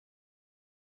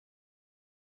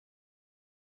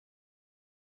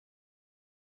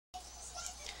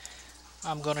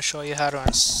I'm going to show you how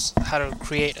to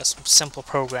create a simple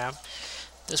program.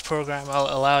 This program will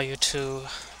allow you to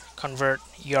convert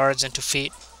yards into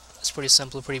feet. It's pretty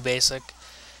simple, pretty basic,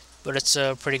 but it's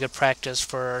a pretty good practice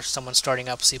for someone starting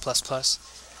up C++.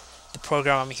 The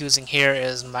program I'm using here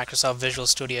is Microsoft Visual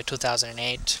Studio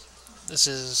 2008. This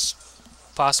is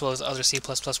possible with other C++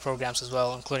 programs as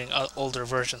well, including older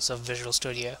versions of Visual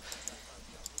Studio.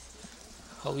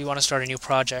 Well, we want to start a new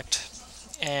project,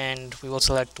 and we will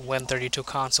select Win32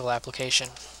 console application.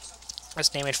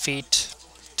 Let's name it feet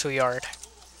to yard,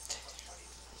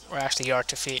 or actually yard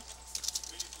to feet.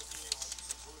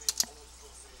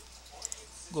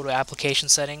 Go to application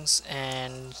settings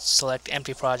and select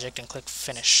empty project and click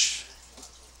finish.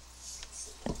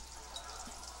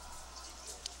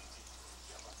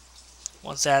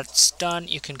 Once that's done,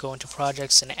 you can go into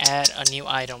projects and add a new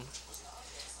item.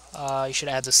 You should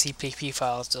add the CPP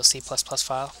file, the C++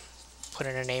 file. Put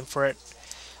in a name for it.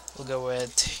 We'll go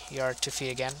with yard to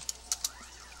feet again.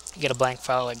 You get a blank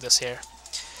file like this here.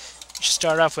 You should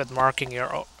start off with marking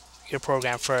your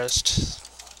program first.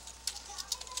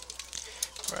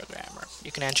 Programmer.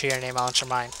 You can enter your name, I'll enter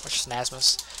mine, which is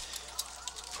Nasmus.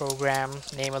 Program,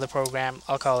 name of the program,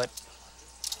 I'll call it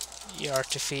yard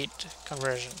to feet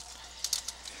conversion.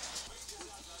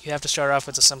 You have to start off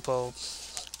with a simple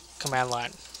command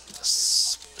line.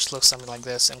 This looks something like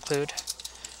this: include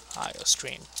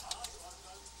IOStream.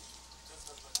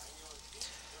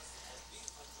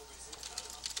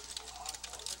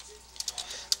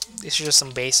 These are just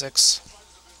some basics.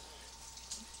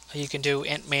 You can do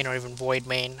int main or even void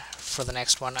main for the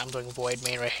next one. I'm doing void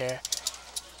main right here.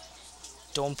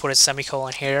 Don't put a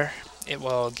semicolon here, it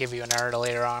will give you an error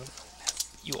later on.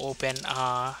 You open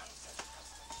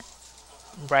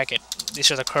bracket.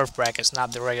 These are the curved brackets,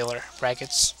 not the regular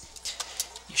brackets.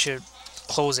 You should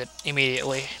close it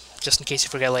immediately, just in case you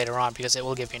forget later on, because it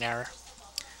will give you an error.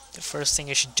 The first thing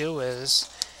you should do is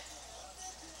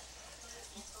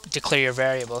declare your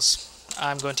variables.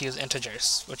 I'm going to use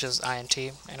integers, which is int,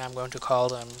 and I'm going to call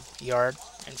them yard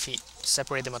and feet.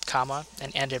 Separate them with comma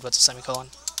and end it with a semicolon.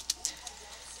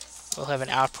 We'll have an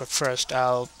output first.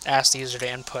 I'll ask the user to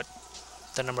input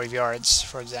the number of yards.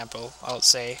 For example, I'll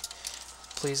say,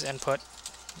 please input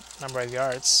number of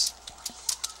yards,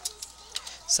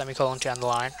 semicolon to end the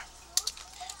line.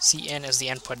 Cin is the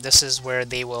input. This is where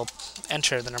they will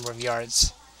enter the number of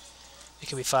yards. It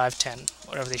can be 5, 10,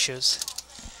 whatever they choose.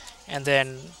 And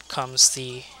then comes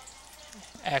the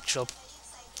actual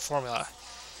formula.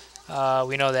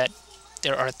 We know that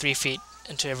there are 3 feet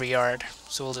into every yard,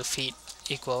 so we'll do feet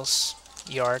equals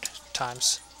yard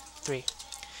times 3.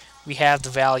 We have the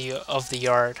value of the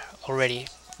yard already,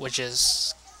 which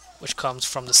comes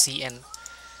from the Cin.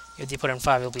 If you put in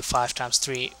 5, it'll be 5 times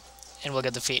 3, and we'll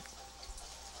get the feet.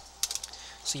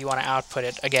 So you want to output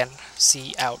it again.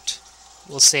 Cout.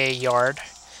 We'll say yard.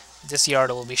 This yard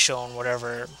will be shown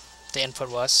whatever the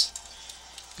input was.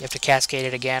 You have to cascade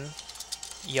it again.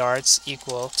 Yards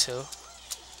equal to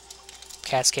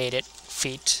cascade it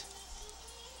feet.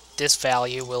 This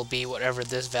value will be whatever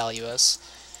this value is.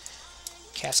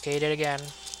 Cascade it again.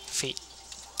 Feet.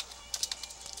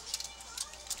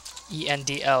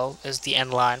 ENDL is the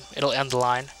end line. It'll end the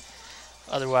line.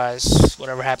 Otherwise,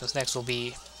 whatever happens next will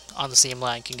be on the same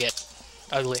line. Can get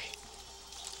ugly.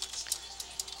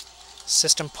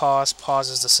 System pause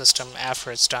pauses the system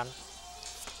after it's done.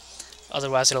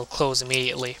 Otherwise, it'll close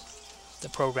immediately. The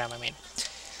program, I mean.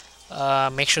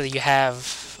 Make sure that you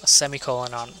have a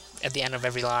semicolon at the end of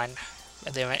every line,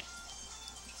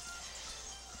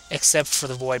 except for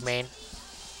the void main.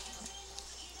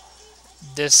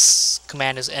 This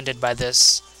command is ended by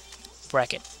this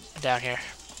bracket down here.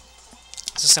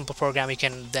 It's a simple program. You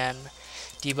can then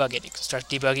debug it. You can start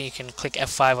debugging. You can click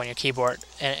F5 on your keyboard,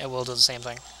 and it will do the same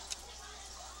thing.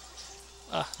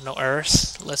 No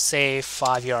errors. Let's say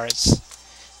 5 yards.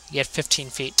 You get 15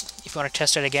 feet. If you want to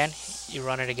test it again, you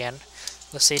run it again.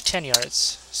 Let's say 10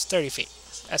 yards. It's 30 feet.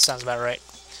 That sounds about right.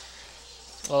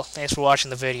 Well, thanks for watching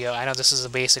the video. I know this is a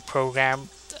basic program.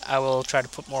 I will try to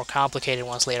put more complicated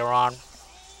ones later on.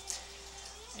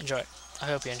 Enjoy it. I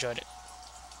hope you enjoyed it.